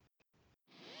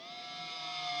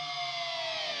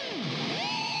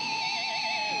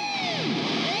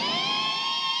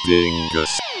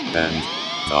Dingus and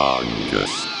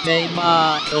Dongus.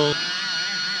 Debacle.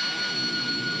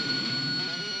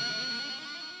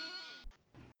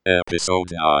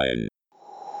 EP-09.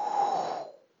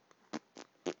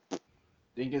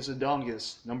 Dingus and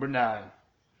Dongus, number 9.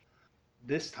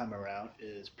 This time around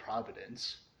is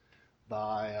Providence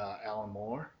by Alan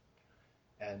Moore,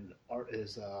 and art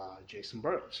is Jason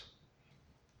Burrows.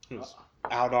 It was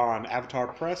out on Avatar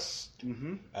Press.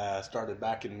 Mm-hmm. Started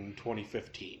back in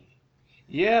 2015.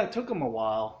 Yeah, it took him a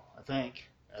while, I think.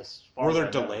 Were there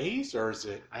delays, or is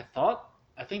it? I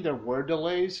think there were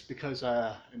delays because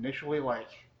initially,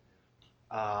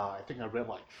 I think I read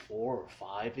 4 or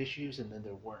 5 issues, and then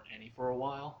there weren't any for a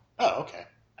while. Oh, okay.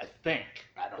 I think.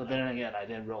 I don't know. But then again, I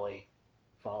didn't really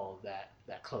follow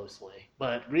that closely.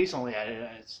 But recently,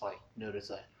 it's noticed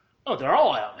that, oh, they're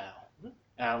all out now.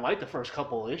 And I liked the first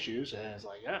couple of issues, and it's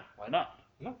yeah, why not?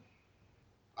 No.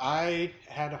 I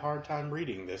had a hard time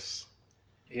reading this.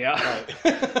 Yeah.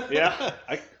 Right. Yeah.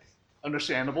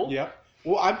 Understandable. Yeah.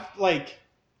 Well,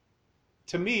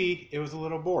 to me, it was a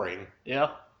little boring. Yeah.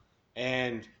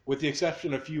 And with the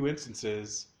exception of a few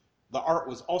instances, the art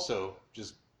was also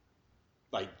just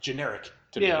generic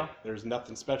to me. There's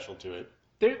nothing special to it.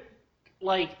 There,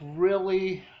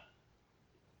 really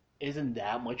isn't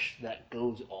that much that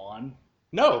goes on.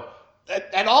 No,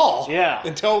 at all. Yeah.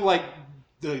 Until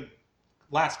the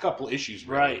last couple issues.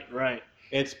 Really. Right.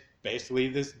 It's basically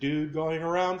this dude going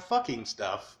around fucking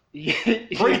stuff. Yeah.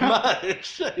 Pretty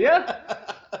much. Yeah.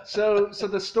 So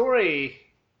the story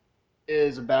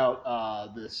is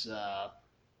about this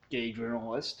gay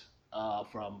journalist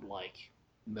from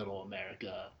Middle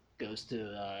America, goes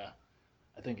to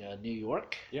I think New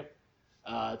York. Yep.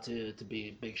 To be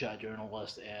a big shot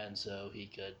journalist, and so he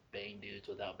could bang dudes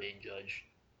without being judged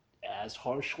as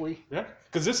harshly. Yeah.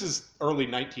 Because this is early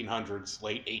 1900s,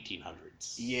 late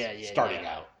 1800s. Yeah. Starting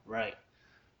out. Right.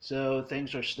 So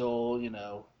things are still,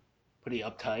 pretty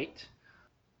uptight.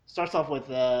 Starts off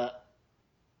with, I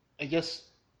guess,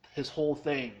 his whole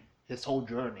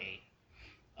journey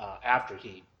after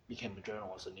he became a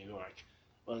journalist in New York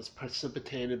was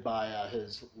precipitated by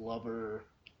his lover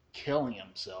killing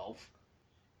himself.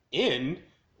 In,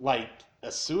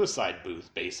 a suicide booth,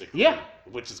 basically. Yeah.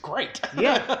 Which is great.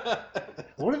 Yeah.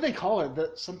 What do they call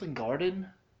it? Something garden?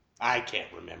 I can't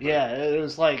remember. Yeah, it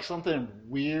was something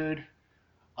weird.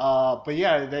 But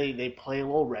yeah, they play a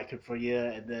little record for you,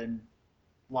 and then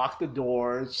lock the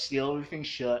doors, seal everything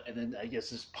shut, and then I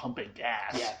guess just pumping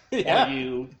gas. Yeah. While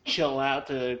you chill out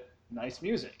to nice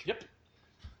music. Yep.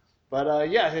 But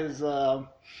his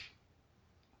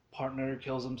partner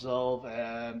kills himself,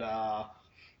 and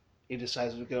he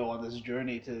decides to go on this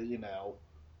journey to,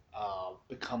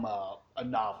 become a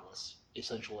novelist,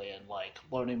 essentially, and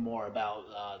learning more about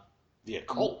the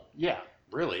occult. Yeah.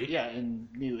 Really? Yeah, in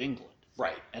New England.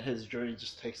 Right. And his journey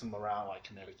just takes him around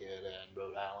Connecticut and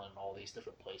Rhode Island and all these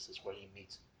different places where he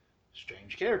meets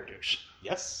strange characters.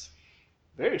 Yes.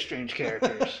 Very strange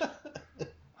characters.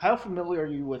 How familiar are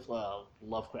you with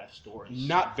Lovecraft stories?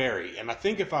 Not very. And I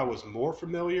think if I was more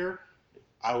familiar,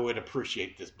 I would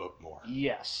appreciate this book more.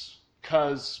 Yes.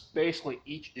 Because basically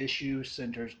each issue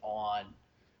centers on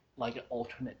an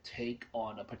alternate take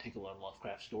on a particular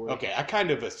Lovecraft story. Okay, I kind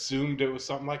of assumed it was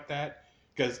something like that.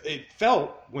 Because it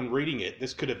felt, when reading it,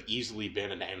 this could have easily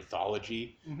been an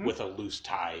anthology with a loose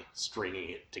tie stringing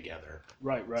it together.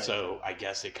 Right. So I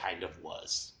guess it kind of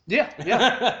was. Yeah.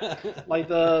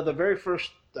 The very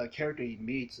first character he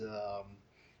meets,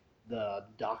 the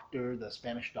doctor, the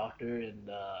Spanish doctor in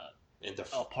the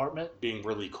apartment. Being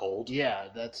really cold. Yeah,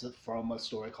 that's from a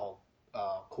story called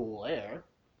Cool Air.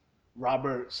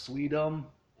 Robert Sweetum,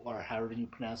 or however you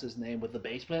pronounce his name, with the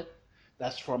basement.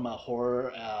 That's from a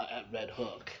horror at Red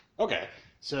Hook. Okay.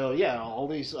 So, yeah, all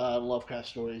these Lovecraft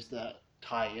stories that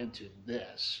tie into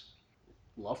this.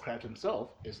 Lovecraft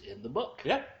himself is in the book.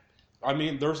 Yeah. I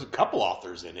mean, there's a couple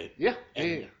authors in it. Yeah.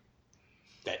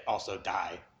 That also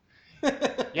die.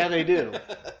 Yeah, they do.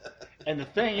 And the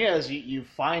thing is, you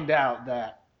find out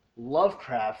that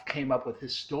Lovecraft came up with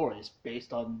his stories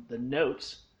based on the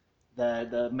notes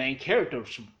that the main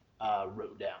characters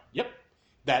wrote down. Yep.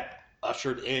 That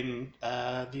ushered in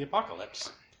the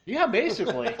apocalypse. Yeah,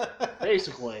 basically.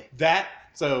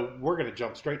 So we're going to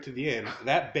jump straight to the end.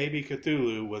 That baby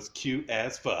Cthulhu was cute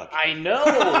as fuck. I know.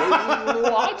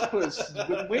 Little octopus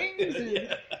with wings.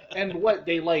 And what,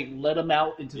 they let him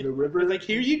out into the river?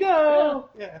 Here you go.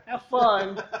 Yeah. Have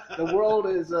fun. The world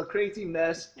is a crazy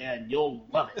mess, and you'll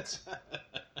love it.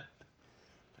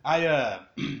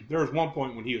 There was one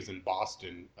point when he was in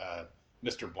Boston,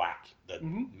 Mr. Black, the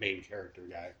main character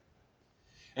guy.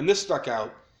 And this stuck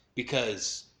out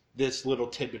because this little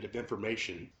tidbit of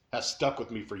information has stuck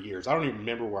with me for years. I don't even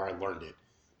remember where I learned it.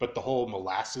 But the whole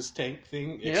molasses tank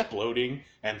thing exploding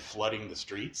and flooding the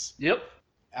streets. Yep.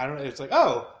 I don't know. It's like,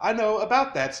 oh, I know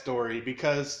about that story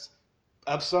because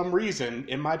of some reason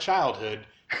in my childhood.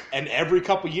 And every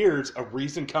couple years, a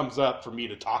reason comes up for me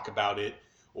to talk about it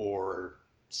or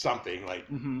something. Like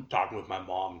talking with my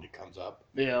mom and it comes up.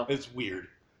 Yeah. It's weird.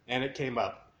 And it came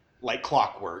up like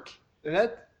clockwork. And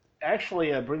that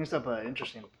actually brings up an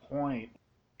interesting point.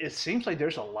 It seems like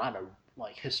there's a lot of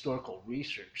like historical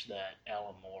research that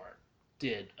Alan Moore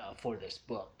did for this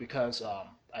book because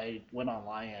I went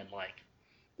online and like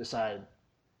decided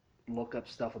to look up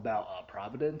stuff about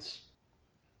Providence,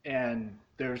 and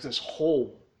there's this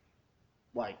whole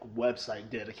like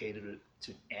website dedicated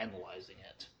to analyzing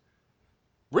it.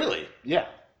 Really? Yeah.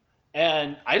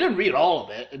 And I didn't read all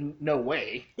of it, no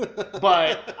way,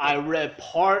 but I read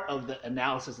part of the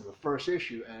analysis of the first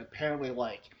issue, and apparently,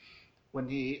 like, when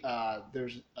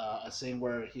there's a scene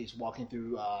where he's walking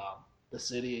through the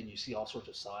city and you see all sorts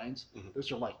of signs,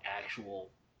 those are, like, actual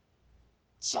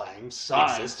signs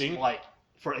existing? Like,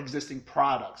 for existing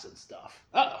products and stuff.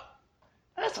 Oh.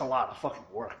 That's a lot of fucking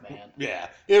work, man. Yeah,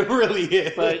 it really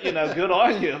is. But, good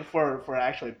on you for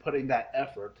actually putting that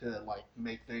effort to, like,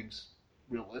 make things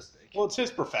realistic. Well, it's his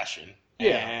profession.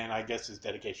 Yeah. And I guess his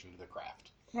dedication to the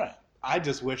craft. Right. I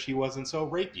just wish he wasn't so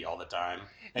rapey all the time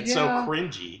and so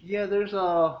cringy. Yeah, there's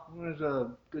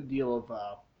a good deal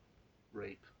of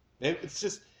rape. It's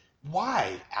just,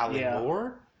 why, Alan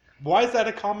Moore? Why is that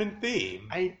a common theme?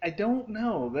 I don't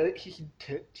know, but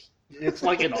it's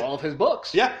like in all of his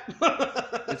books. Yeah.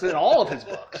 It's in all of his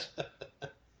books.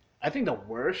 I think the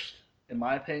worst, in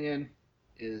my opinion,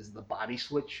 is the body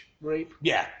switch rape.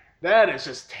 Yeah. That is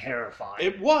just terrifying.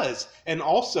 It was. And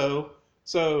also,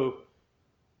 so,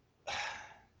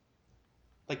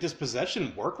 like, does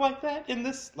possession work like that in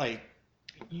this? Like,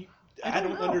 I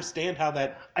don't understand how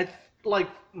that...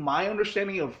 my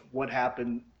understanding of what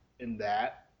happened in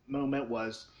that moment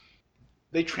was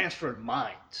they transferred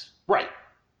minds. Right.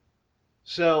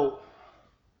 So,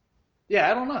 yeah,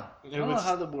 I don't know. I don't know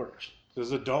how that works.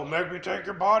 Does it don't make me take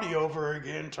your body over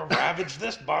again to ravage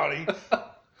this body?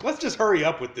 Let's just hurry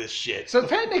up with this shit. So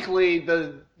technically,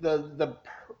 the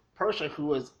person who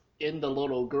was in the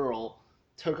little girl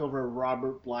took over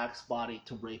Robert Black's body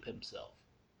to rape himself.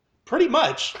 Pretty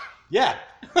much, yeah.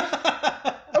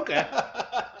 Okay.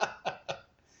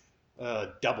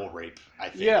 Double rape, I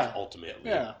think, ultimately.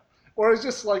 Yeah. Or it's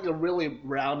just like a really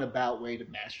roundabout way to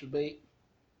masturbate.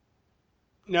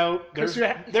 No, there's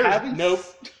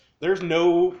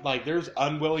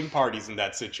unwilling parties in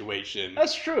that situation.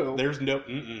 That's true. There's no,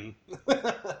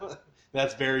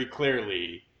 That's very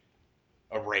clearly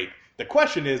a rape. The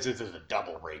question is it a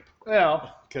double rape? Yeah.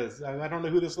 Because I don't know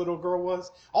who this little girl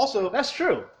was. Also, that's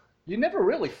true. You never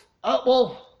really,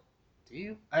 do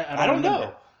you? I don't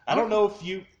know. I don't know if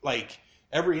you, like,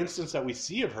 every instance that we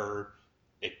see of her,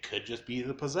 it could just be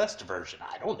the possessed version.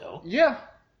 I don't know. Yeah.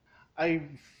 I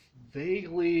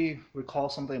vaguely recall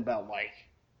something about, like,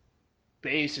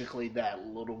 basically that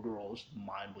little girl's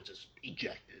mind was just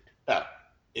ejected. Oh.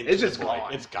 It's just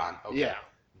gone. It's gone. Okay. Yeah.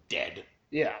 Dead.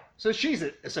 Yeah. So she's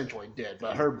essentially dead,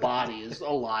 but her body is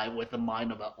alive with the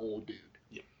mind of an old dude.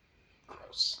 Yeah.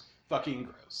 Gross. Fucking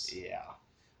gross. Yeah.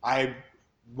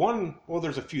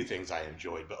 There's a few things I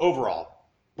enjoyed, but overall,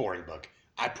 boring book.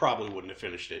 I probably wouldn't have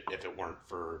finished it if it weren't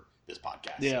for this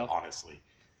podcast, honestly.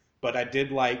 But I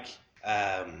did like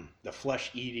the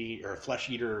flesh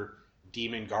eater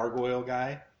demon gargoyle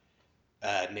guy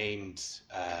named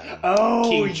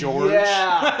King George.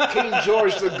 Yeah, King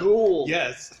George the Ghoul.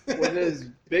 Yes, with his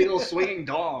big old swinging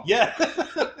dong. Yeah,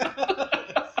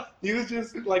 he was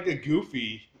just like a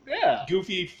goofy,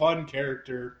 fun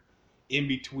character in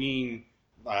between,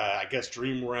 I guess,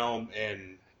 Dream Realm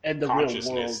and the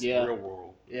consciousness, real world. Real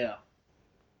world. Yeah.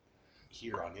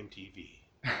 Here on MTV.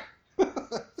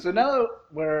 So now that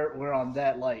we're on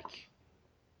that, like,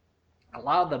 a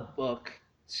lot of the book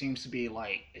seems to be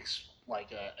like an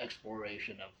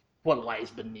exploration of what lies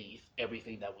beneath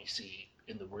everything that we see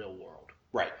in the real world.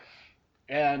 Right.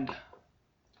 And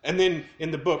then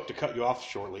in the book, to cut you off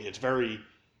shortly, it's very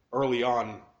early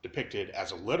on depicted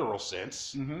as a literal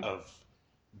sense of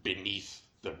beneath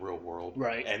the real world.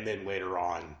 Right. And then later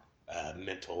on,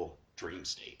 mental dream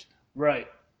state. Right.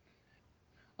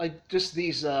 Like, just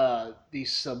these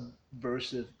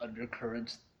subversive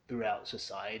undercurrents throughout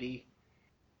society.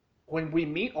 When we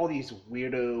meet all these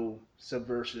weirdo,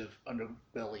 subversive,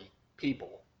 underbelly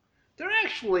people, they're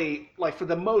actually, like, for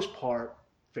the most part,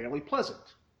 fairly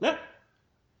pleasant. Yeah.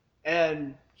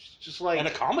 And just like... And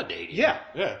accommodating. Yeah.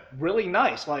 Yeah. Really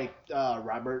nice. Like,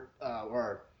 Robert,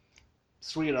 or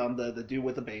sweet on the dude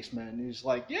with the basement. And he's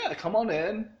like, yeah, come on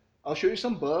in. I'll show you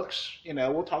some books.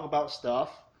 We'll talk about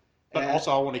stuff. But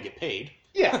also, I want to get paid.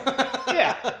 Yeah,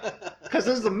 yeah. Because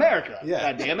this is America.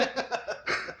 Yeah. God damn it.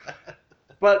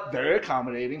 But very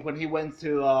accommodating. When he went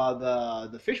to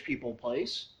the fish people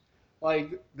place,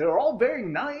 like, they're all very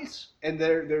nice, and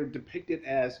they're depicted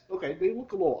as, okay, they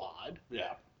look a little odd.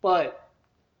 Yeah. But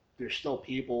there's still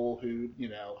people who,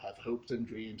 have hopes and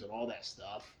dreams and all that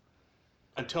stuff.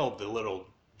 Until the little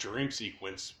dream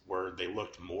sequence where they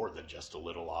looked more than just a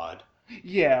little odd.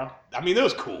 Yeah. I mean, that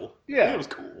was cool. Yeah. It was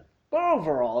cool. But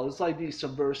overall, it's like these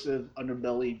subversive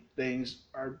underbelly things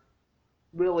aren't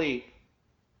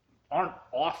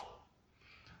awful.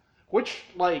 Which,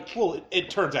 like... Well, it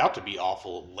turns out to be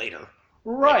awful later.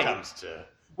 Right. When it comes to...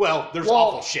 Well, there's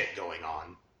awful shit going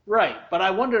on. Right. But I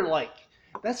wonder, like,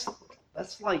 that's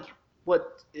like,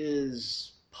 what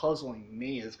is puzzling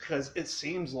me is because it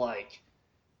seems like...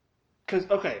 Because,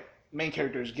 okay, main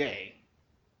character is gay.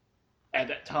 At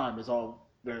that time, is all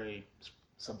very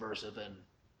subversive and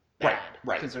bad.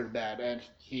 Right. Considered bad. And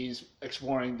he's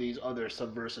exploring these other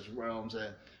subversive realms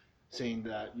and seeing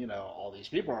that, all these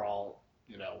people are all,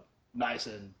 nice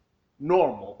and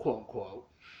normal, quote unquote.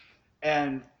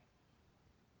 And,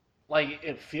 like,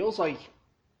 it feels like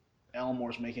Alan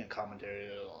Moore's making a commentary,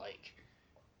 like,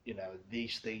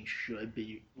 these things should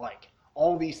be, like,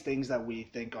 all these things that we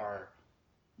think are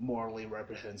morally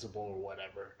reprehensible or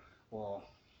whatever. Well,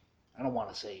 I don't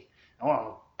want to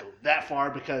go that far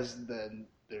because then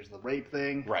there's the rape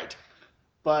thing. Right.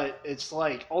 But it's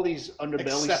like all these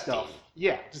underbelly stuff.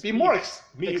 Yeah. Just be more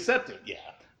accepting. Yeah.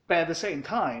 But at the same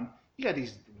time, you got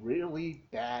these really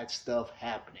bad stuff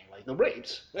happening, like the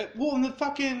rapes. Well, and the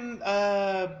fucking,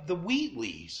 the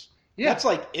Wheatleys. Yeah. That's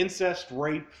like incest,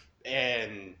 rape,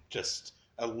 and just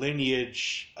a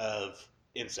lineage of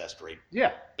incest rape.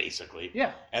 Yeah. Basically.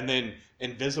 Yeah. And then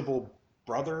Invisible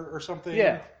Brother or something.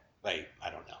 Yeah. Like, I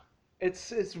don't know.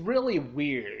 It's really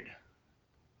weird.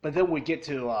 But then we get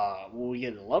to when we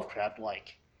get to Lovecraft,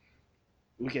 like,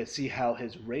 we can see how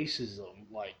his racism,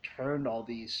 like, turned all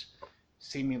these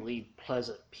seemingly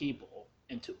pleasant people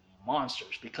into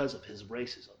monsters because of his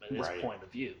racism and his point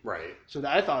of view. Right. So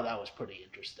I thought that was pretty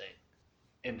interesting.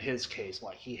 In his case,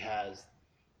 like, he has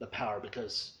the power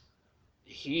because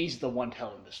he's the one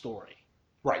telling the story.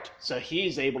 Right. So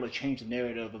he's able to change the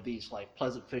narrative of these, like,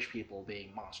 pleasant fish people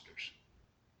being monsters.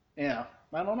 Yeah,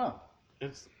 I don't know.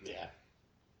 Yeah.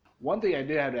 One thing I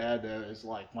do have to add, though, is,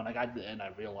 like, when I got to the end, I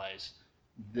realized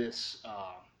this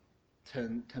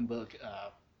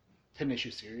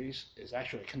 10-issue series is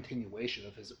actually a continuation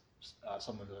of his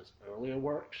some of his earlier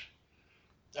works.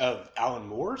 Of Alan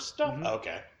Moore's stuff? Mm-hmm.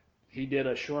 Okay. He did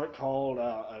a short called,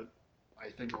 I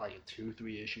think, like a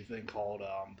 2-3 issue thing called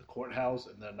The Courthouse,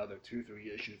 and then another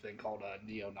 2-3 issue thing called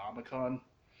Neonomicon.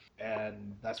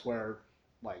 And that's where,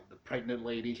 like, the pregnant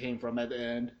lady came from at the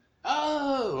end.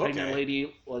 Oh, okay. Pregnant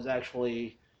lady was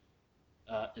actually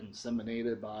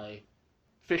inseminated by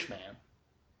Fishman.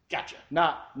 Gotcha.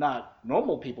 Not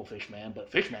normal people Fishman,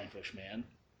 but Fishman.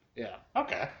 Yeah.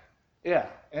 Okay. Yeah,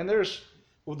 and there's...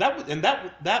 Well,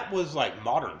 that was like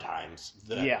modern times,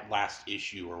 the last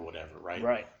issue or whatever, right?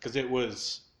 Right. Because it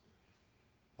was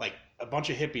like a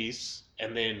bunch of hippies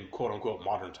and then quote unquote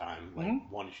modern time, like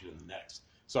one issue to the next.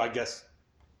 So I guess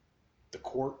the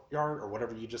courtyard or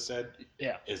whatever you just said,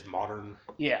 is modern.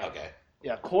 Yeah. Okay.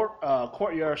 Yeah.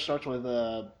 Courtyard starts with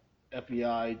a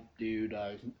FBI dude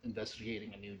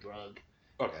investigating a new drug.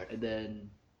 Okay. And then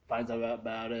finds out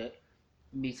about it,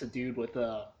 meets a dude with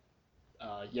a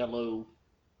yellow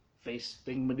face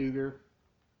thingamajigger.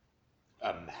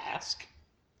 A mask?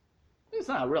 It's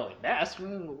not really a mask.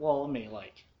 Well, I mean,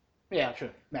 like, yeah,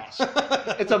 sure, mask.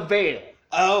 It's a veil.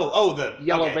 Oh, the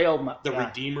yellow veil. The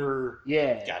Redeemer.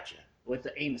 Yeah. Gotcha. With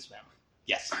the anus mouth.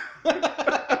 Yes.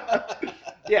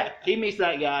 Yeah, he meets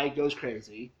that guy, goes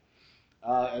crazy.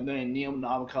 And then in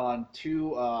Neonomicon,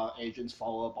 2 agents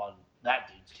follow up on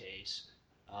that dude's case.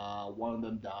 One of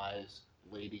them dies.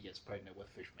 Lady gets pregnant with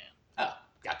Fishman. Oh,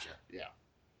 gotcha. Yeah.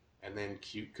 And then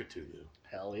cute Cthulhu.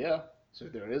 Hell yeah. So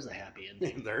there is a happy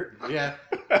ending. Yeah.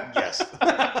 Yes.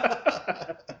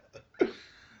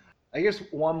 I guess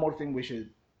one more thing we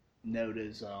should note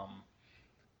is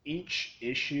each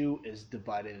issue is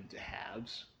divided into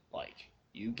halves. Like,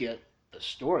 you get the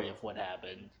story of what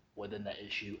happened within that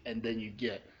issue, and then you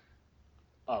get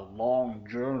a long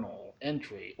journal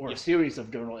entry, or a series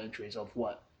of journal entries of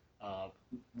what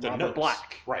Robert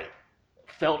Black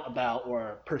felt about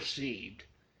or perceived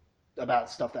about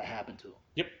stuff that happened to him.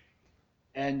 Yep.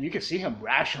 And you can see him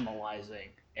rationalizing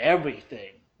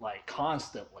everything, like,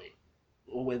 constantly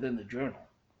within the journal.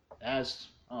 As,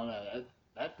 I don't know,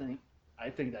 that thing, I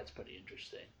think that's pretty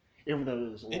interesting, even though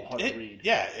it was a little hard to read.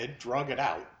 Yeah, it drug it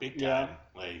out big time.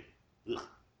 Like,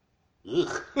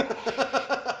 ugh.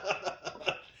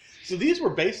 So these were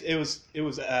based. It was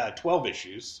 12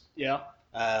 issues. Yeah.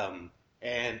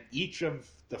 And each of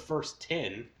the first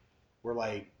 10 were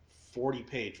like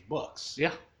 40-page books.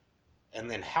 Yeah. And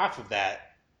then half of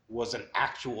that was an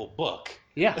actual book.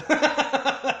 Yeah.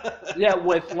 Yeah,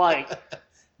 with like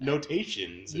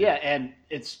notations. Yeah, and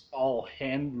it's all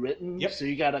handwritten. Yep. So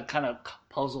you got to kind of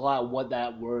puzzle out what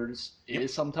that word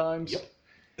is sometimes. Yep.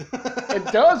 It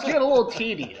does get a little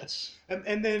tedious.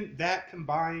 And then that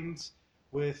combines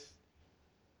with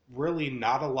really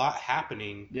not a lot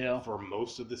happening for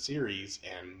most of the series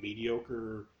and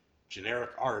mediocre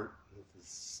generic art.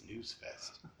 Snooze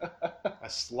fest. I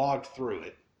slogged through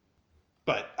it.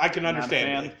 But I can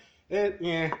understand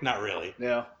it. Not really.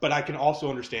 Yeah. But I can also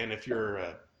understand if you're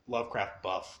a Lovecraft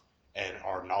buff and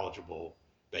are knowledgeable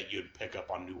that you'd pick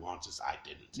up on nuances I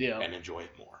didn't and enjoy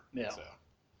it more. Yeah. So.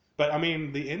 But I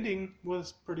mean, the ending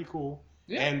was pretty cool.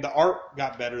 Yeah. And the art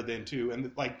got better then too.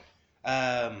 And like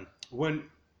when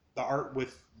the art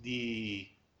with the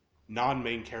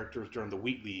non-main characters during the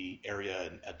Wheatley area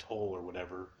and Atoll or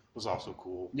whatever was also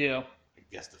cool. Yeah. I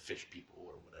guess the fish people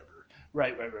or whatever.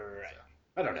 Right.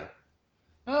 I don't know.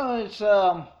 Oh, it's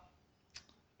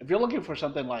if you're looking for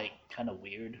something like kind of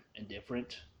weird and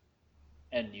different,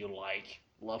 and you like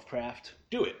Lovecraft,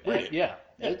 do it. Read it. Yeah,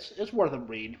 it's worth a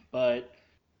read, but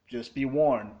just be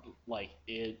warned, like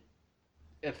it's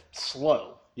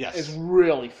slow. Yes, it's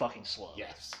really fucking slow.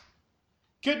 Yes,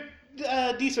 good,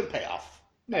 decent payoff.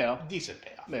 Yeah, decent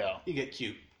payoff. Yeah, you get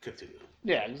cute Cthulhu.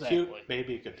 Yeah, exactly. Cute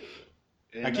baby Cthulhu.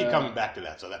 And, I keep coming back to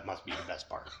that, so that must be the best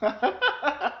part.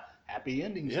 Happy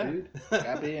endings, dude.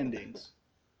 Happy endings.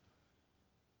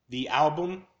 The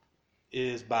album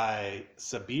is by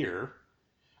Sabïre.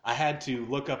 I had to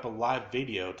look up a live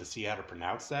video to see how to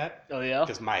pronounce that. Oh, yeah?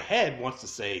 Because my head wants to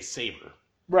say Saber.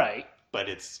 Right. But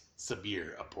it's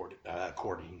Sabïre,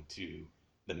 according to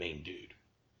the main dude.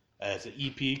 It's an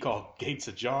EP called Gates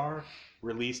Ajar,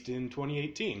 released in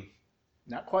 2018.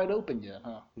 Not quite open yet,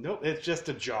 huh? Nope, it's just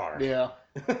a jar. Yeah.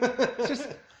 It's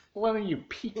just letting you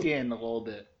peek in a little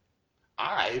bit.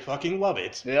 I fucking love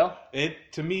it. Yeah?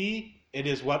 To me, it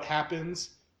is what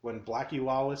happens when Blackie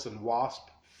Lawless and Wasp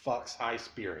fucks High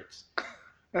Spirits.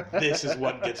 This is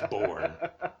what gets born.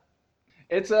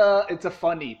 It's a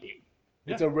fun EP.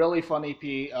 Yeah. It's a really fun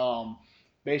EP.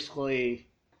 Basically,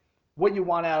 what you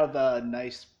want out of a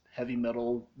nice heavy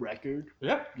metal record,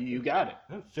 you got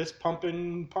it. Fist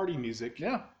pumping party music.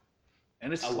 Yeah,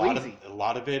 and it's sleazy. A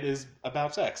lot of it is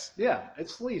about sex. Yeah,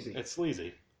 it's sleazy. It's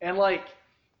sleazy. And like,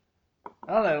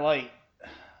 I don't know, like,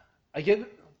 I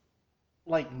get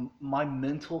like my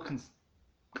mental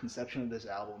conception of this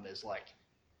album is like,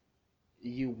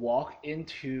 you walk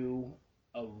into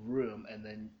a room and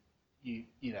then you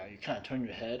kind of turn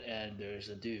your head and there's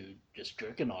a dude just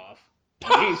jerking off.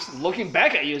 And he's looking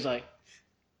back at you. He's like,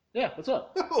 yeah, what's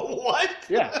up? What?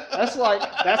 Yeah,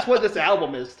 that's what this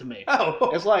album is to me.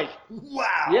 Oh, it's like,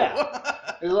 wow. Yeah,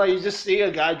 it's like you just see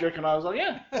a guy jerking off. I was like,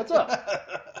 yeah, what's up?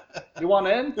 You want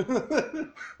in?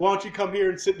 Why don't you come here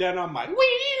and sit down on my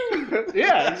wee?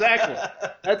 Yeah, exactly.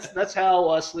 That's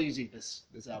how sleazy this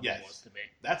album was to me.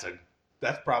 That's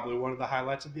probably one of the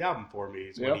highlights of the album for me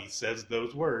is when he says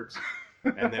those words,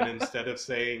 and then instead of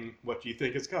saying what you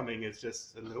think is coming, it's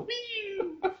just a little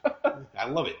wee. I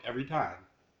love it every time.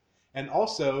 And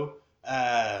also,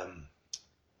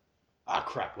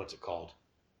 what's it called?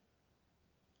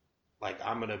 Like,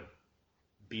 I'm going to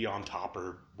be on top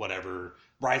or whatever.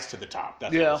 Rise to the Top.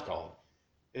 That's what it's called.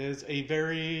 Is a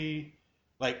very,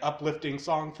 like, uplifting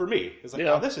song for me. It's like,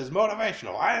 oh, this is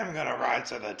motivational. I am going to rise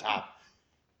to the top.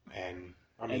 And,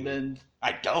 I mean, and then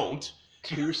I don't.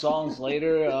 2 songs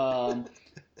later,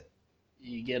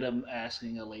 you get him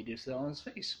asking a lady to sit on his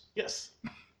face. Yes.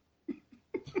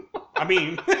 I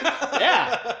mean,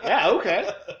 yeah, okay,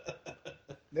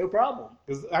 no problem.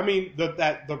 Because I mean,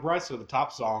 the Rise to the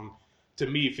Top song to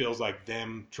me feels like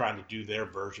them trying to do their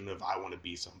version of "I Want to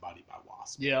Be Somebody" by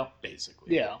Wasp. Yeah,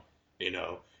 basically. Yeah,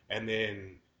 and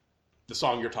then the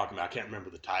song you're talking about, I can't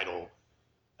remember the title.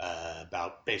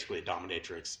 About basically a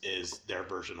dominatrix is their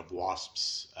version of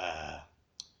Wasp's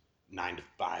 9 to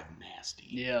 5 nasty.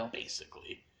 Yeah,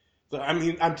 basically. So I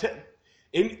mean,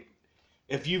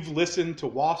 if you've listened to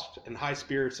Wasp and High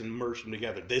Spirits and merged them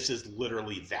together, this is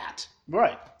literally that.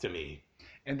 Right. To me.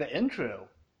 And the intro,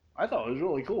 I thought it was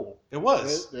really cool. It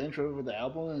was. The intro for the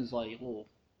album is like a little...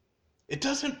 It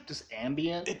doesn't... Just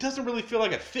ambient. It doesn't really feel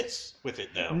like it fits with it,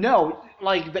 though. No,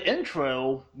 like the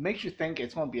intro makes you think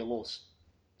it's going to be a little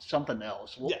something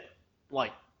else.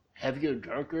 Like heavier,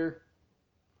 darker.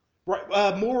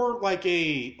 Right, more like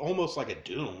almost like a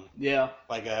Doom. Yeah.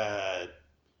 Like I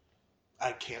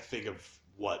can't think of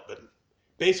what, but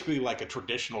basically like a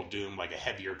traditional Doom, like a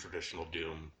heavier traditional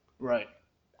Doom Right.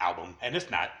 album, and it's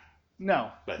not.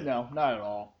 No, But no, not at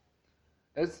all.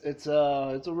 It's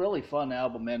a really fun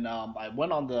album, and I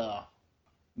went on the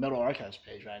Metal Archives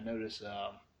page and I noticed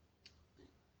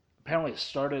apparently it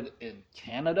started in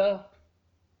Canada,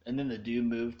 and then the dude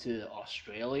moved to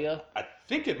Australia. I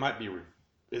think it might be.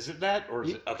 Is it that or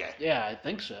is it okay? Yeah, I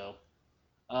think so.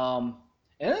 And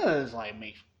it's like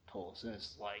makes total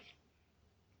sense. Like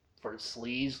for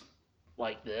sleaze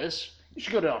like this, you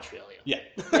should go to Australia. Yeah.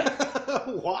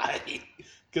 Why?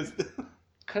 Because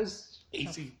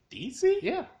AC/DC?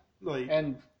 Yeah. Like,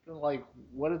 and like,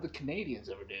 what did the Canadians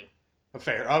ever do?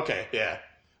 Fair. Okay. Yeah.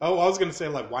 Oh, I was gonna say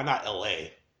like, why not LA?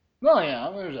 No, yeah,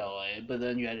 there's LA, but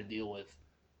then you had to deal with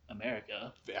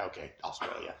America. Yeah, okay,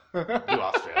 Australia. Do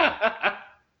Australia.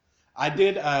 I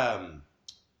did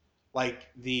like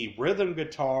the rhythm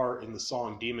guitar in the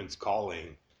song Demons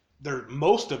Calling. There,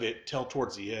 most of it till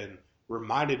towards the end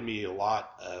reminded me a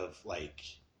lot of like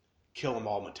Kill 'Em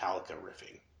All Metallica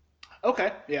riffing.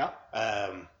 Okay, yeah.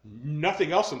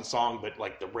 Nothing else in the song, but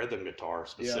like the rhythm guitar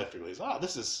specifically is,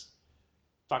 this is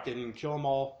fucking Kill 'Em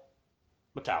All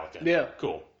Metallica. Yeah.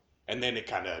 Cool. And then it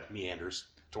kind of meanders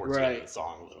towards the end of the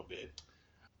song a little bit.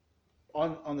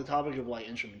 On the topic of like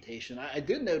instrumentation, I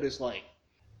did notice like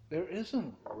there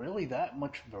isn't really that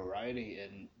much variety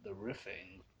in the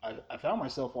riffing. I found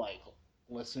myself like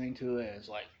listening to it and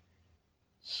like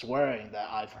swearing that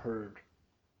I've heard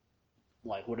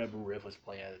like whatever riff was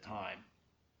playing at the time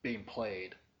being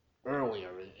played earlier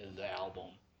in the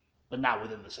album, but not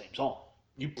within the same song.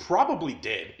 You probably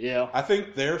did. Yeah. I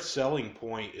think their selling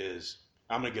point is,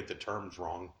 I'm going to get the terms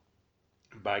wrong,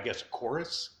 but I guess a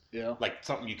chorus. Yeah. Like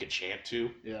something you could chant to.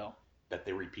 Yeah. That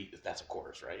they repeat. That's a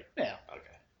chorus, right? Yeah.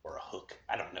 Okay. Or a hook.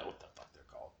 I don't know what the fuck they're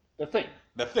called. The thing.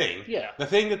 The thing. Yeah. The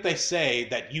thing that they say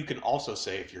that you can also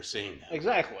say if you're singing them.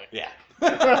 Exactly. Yeah.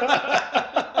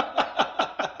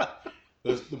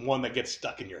 The one that gets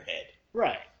stuck in your head.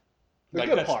 Right. The like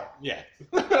good part. Yeah.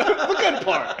 The good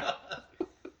part.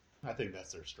 I think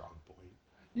that's their strong point.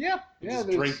 Yeah. Just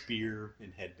drink beer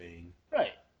and headbang.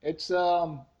 Right. It's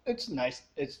nice.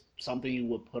 It's something you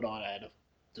would put on at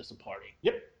just a party.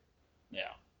 Yep.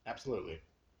 Yeah. Absolutely.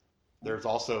 There's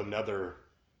also another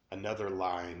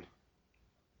line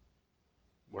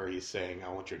where he's saying, "I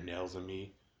want your nails in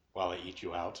me while I eat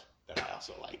you out." That I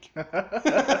also like.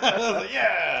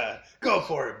 Yeah, go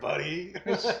for it, buddy.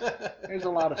 There's a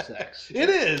lot of sex. It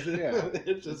is. Yeah.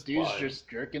 It's just Dude's fun. just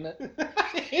jerking it.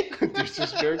 Dude's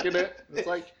just jerking it. It's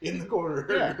like in the corner.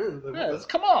 Yeah,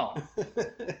 come on.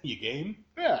 You game?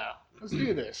 Yeah, let's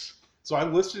do this. So I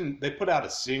listened. They put out a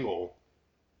single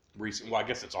recently. Well, I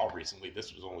guess it's all recently.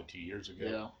 This was only 2 years ago.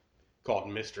 Yeah. Called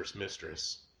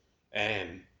Mistress,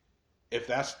 and if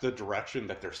that's the direction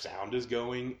that their sound is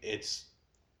going,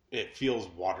 it feels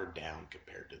watered down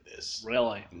compared to this.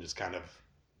 Really? And just kind of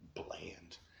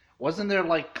bland. Wasn't there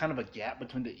like kind of a gap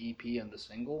between the EP and the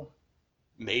single?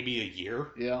 Maybe a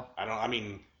year. Yeah. I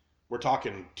mean, we're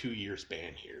talking 2 year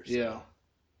span here. So. Yeah.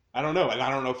 I don't know. And I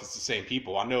don't know if it's the same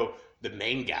people. I know the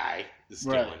main guy is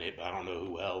still in it, but I don't know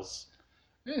who else.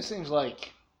 It seems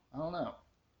like, I don't know.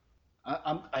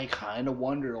 I kind of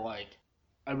wonder, like,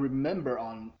 I remember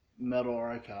on Metal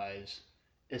Archives,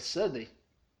 it said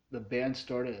the band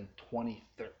started in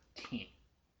 2013.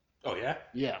 Oh, yeah?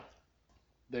 Yeah.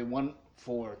 They went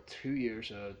for 2 years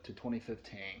to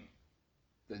 2015,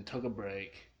 then took a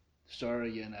break,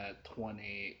 started again at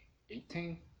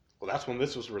 2018. Well, that's when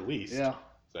this was released. Yeah.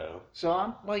 So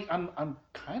I'm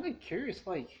kind of curious,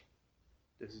 like,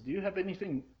 does dude have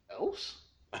anything else?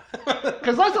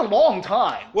 Because that's a long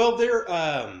time. Well,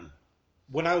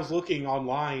 when I was looking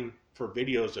online for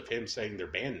videos of him saying their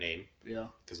band name, yeah,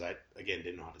 because I, again,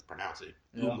 didn't know how to pronounce it.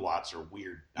 Yeah. Umlauts are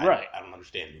weird. Right. I don't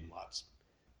understand umlauts.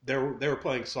 They were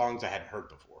playing songs I hadn't heard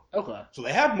before. Okay. So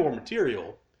they have more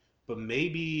material, but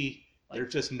maybe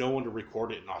there's just no one to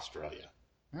record it in Australia.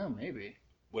 Oh, maybe.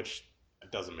 Which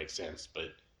doesn't make sense,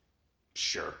 but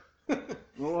sure.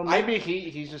 Well, maybe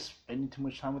he's just spending too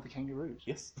much time with the kangaroos.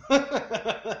 Yes.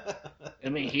 I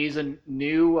mean, he's a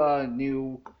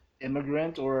new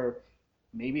immigrant or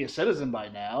maybe a citizen by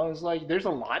now. It's like there's a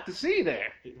lot to see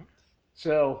there.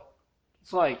 So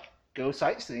it's like go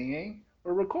sightseeing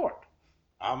or record.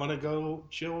 I'm gonna go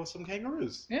chill with some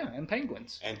kangaroos. Yeah, and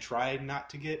penguins. And try not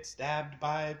to get stabbed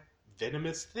by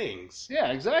venomous things.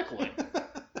 Yeah, exactly.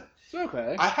 It's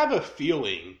okay. I have a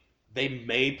feeling they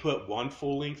may put one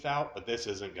full length out, but this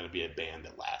isn't going to be a band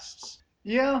that lasts.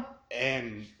 Yeah.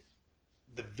 And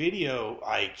the video,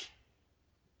 like,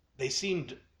 they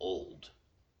seemed old.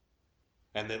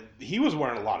 And he was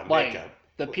wearing a lot of like, makeup.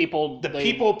 The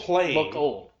people playing look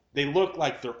old. They look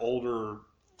like they're older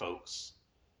folks.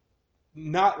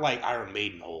 Not like Iron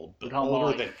Maiden old, but older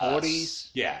like than 40s?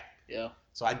 us. Yeah. Yeah.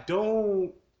 So I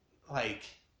don't like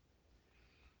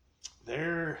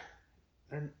they're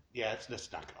it's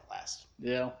just not gonna last.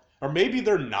 Yeah. Or maybe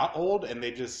they're not old and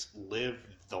they just live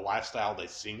the lifestyle they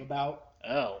sing about.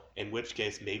 Oh. In which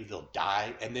case maybe they'll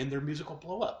die and then their music will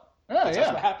blow up. Oh, yeah.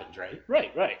 That's what happens, right?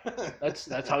 Right.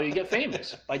 That's how you get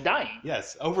famous, by dying.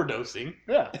 Yes, overdosing.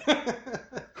 Yeah.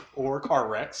 Or car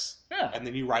wrecks. Yeah. And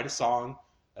then you write a song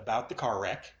about the car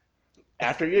wreck.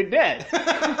 After you're dead.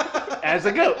 As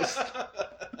a ghost.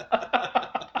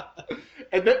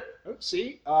 And then,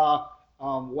 see,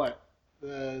 what?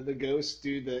 The ghosts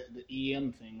do the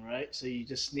EM thing, right? So you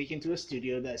just sneak into a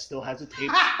studio that still has a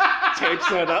tape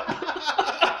set up.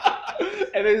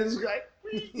 And it's like,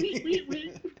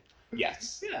 wee.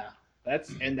 Yes. Yeah.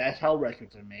 That's how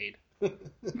records are made.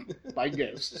 By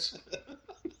ghosts.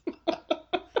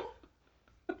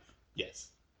 Yes.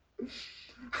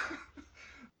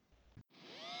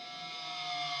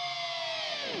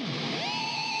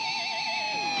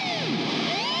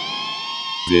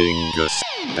 Dingus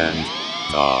and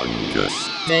Dongus.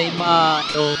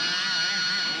 Debacle.